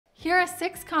Here are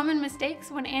 6 common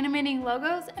mistakes when animating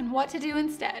logos and what to do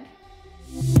instead.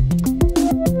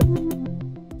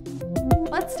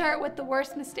 Let's start with the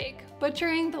worst mistake,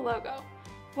 butchering the logo.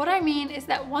 What I mean is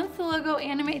that once the logo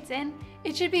animates in,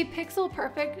 it should be pixel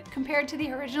perfect compared to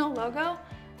the original logo,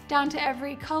 down to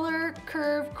every color,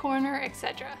 curve, corner,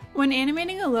 etc. When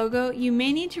animating a logo, you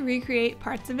may need to recreate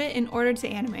parts of it in order to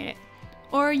animate it,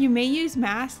 or you may use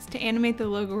masks to animate the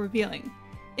logo revealing.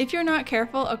 If you're not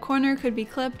careful, a corner could be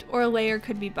clipped or a layer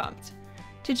could be bumped.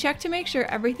 To check to make sure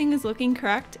everything is looking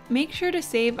correct, make sure to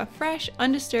save a fresh,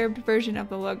 undisturbed version of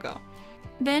the logo.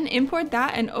 Then import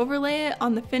that and overlay it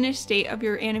on the finished state of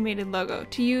your animated logo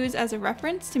to use as a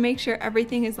reference to make sure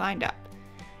everything is lined up.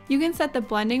 You can set the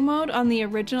blending mode on the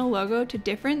original logo to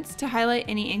difference to highlight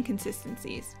any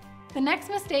inconsistencies. The next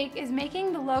mistake is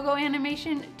making the logo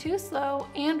animation too slow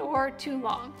and/or too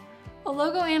long. A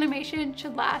logo animation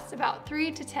should last about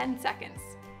 3 to 10 seconds.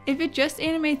 If it just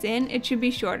animates in, it should be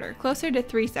shorter, closer to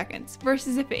 3 seconds,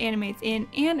 versus if it animates in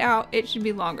and out, it should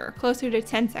be longer, closer to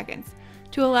 10 seconds,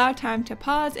 to allow time to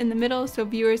pause in the middle so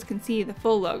viewers can see the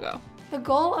full logo. The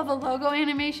goal of a logo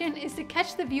animation is to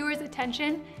catch the viewer's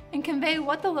attention and convey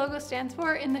what the logo stands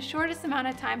for in the shortest amount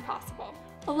of time possible.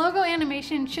 A logo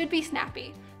animation should be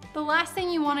snappy. The last thing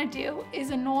you want to do is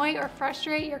annoy or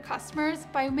frustrate your customers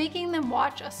by making them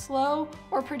watch a slow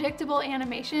or predictable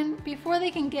animation before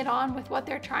they can get on with what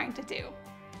they're trying to do.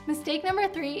 Mistake number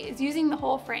 3 is using the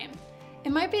whole frame.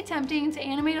 It might be tempting to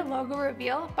animate a logo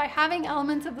reveal by having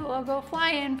elements of the logo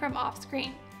fly in from off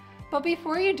screen. But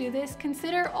before you do this,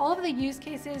 consider all of the use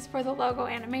cases for the logo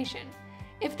animation.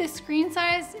 If the screen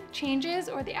size changes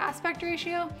or the aspect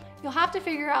ratio, you'll have to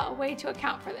figure out a way to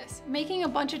account for this. Making a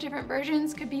bunch of different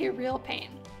versions could be a real pain.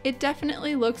 It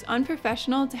definitely looks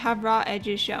unprofessional to have raw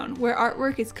edges shown, where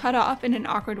artwork is cut off in an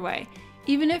awkward way,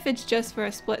 even if it's just for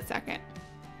a split second.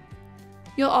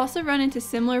 You'll also run into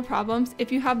similar problems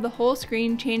if you have the whole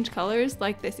screen change colors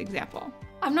like this example.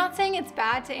 I'm not saying it's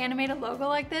bad to animate a logo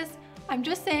like this, I'm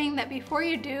just saying that before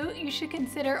you do, you should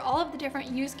consider all of the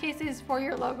different use cases for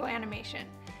your logo animation.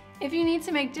 If you need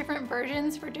to make different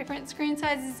versions for different screen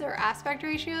sizes or aspect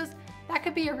ratios, that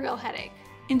could be a real headache.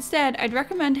 Instead, I'd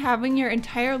recommend having your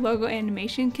entire logo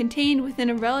animation contained within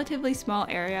a relatively small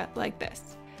area like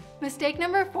this. Mistake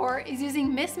number 4 is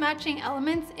using mismatching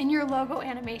elements in your logo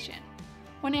animation.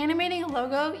 When animating a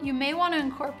logo, you may want to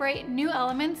incorporate new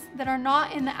elements that are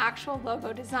not in the actual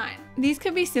logo design. These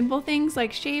could be simple things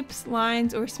like shapes,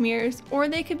 lines, or smears, or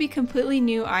they could be completely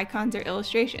new icons or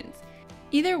illustrations.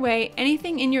 Either way,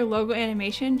 anything in your logo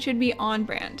animation should be on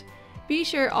brand. Be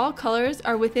sure all colors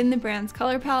are within the brand's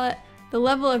color palette, the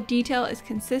level of detail is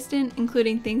consistent,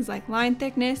 including things like line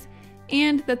thickness,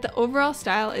 and that the overall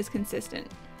style is consistent.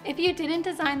 If you didn't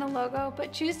design the logo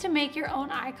but choose to make your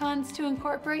own icons to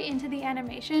incorporate into the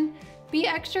animation, be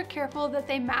extra careful that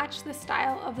they match the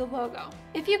style of the logo.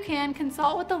 If you can,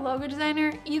 consult with the logo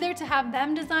designer either to have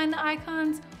them design the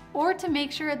icons or to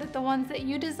make sure that the ones that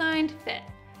you designed fit.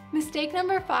 Mistake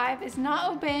number 5 is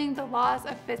not obeying the laws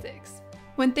of physics.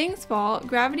 When things fall,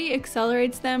 gravity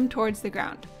accelerates them towards the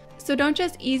ground. So don't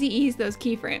just easy ease those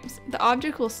keyframes. The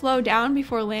object will slow down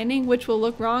before landing, which will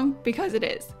look wrong because it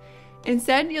is.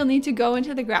 Instead, you'll need to go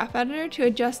into the graph editor to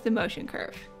adjust the motion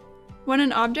curve. When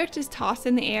an object is tossed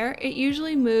in the air, it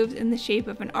usually moves in the shape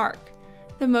of an arc.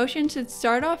 The motion should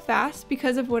start off fast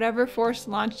because of whatever force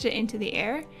launched it into the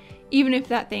air, even if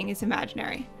that thing is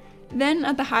imaginary. Then,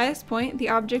 at the highest point, the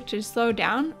object should slow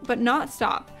down, but not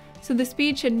stop, so the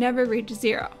speed should never reach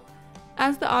 0.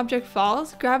 As the object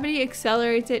falls, gravity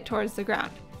accelerates it towards the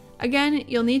ground. Again,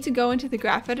 you'll need to go into the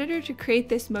graph editor to create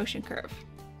this motion curve.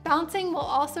 Bouncing will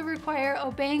also require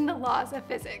obeying the laws of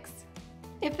physics.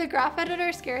 If the graph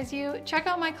editor scares you, check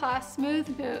out my class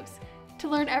Smooth Moves to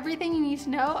learn everything you need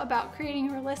to know about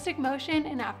creating realistic motion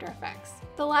in After Effects.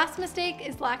 The last mistake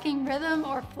is lacking rhythm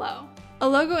or flow. A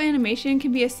logo animation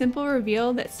can be a simple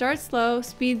reveal that starts slow,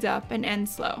 speeds up, and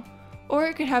ends slow. Or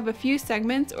it could have a few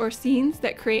segments or scenes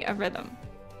that create a rhythm.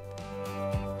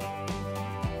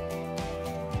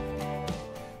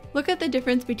 Look at the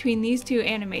difference between these two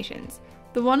animations.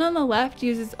 The one on the left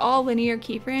uses all linear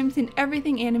keyframes and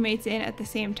everything animates in at the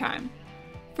same time.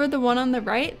 For the one on the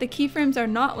right, the keyframes are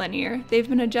not linear, they've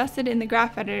been adjusted in the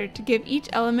graph editor to give each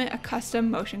element a custom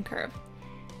motion curve.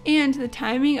 And the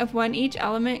timing of when each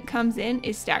element comes in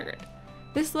is staggered.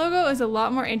 This logo is a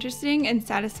lot more interesting and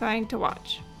satisfying to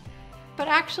watch. But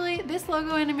actually, this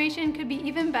logo animation could be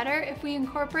even better if we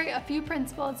incorporate a few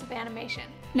principles of animation.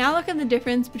 Now look at the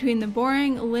difference between the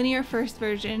boring, linear first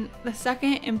version, the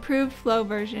second, improved flow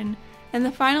version, and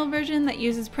the final version that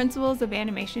uses principles of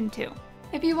animation too.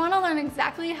 If you want to learn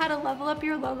exactly how to level up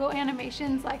your logo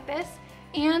animations like this,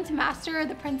 and to master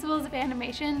the principles of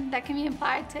animation that can be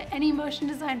applied to any motion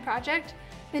design project,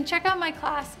 then check out my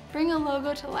class, Bring a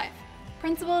Logo to Life,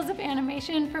 Principles of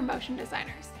Animation for Motion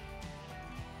Designers.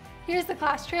 Here's the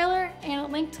class trailer and a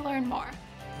link to learn more.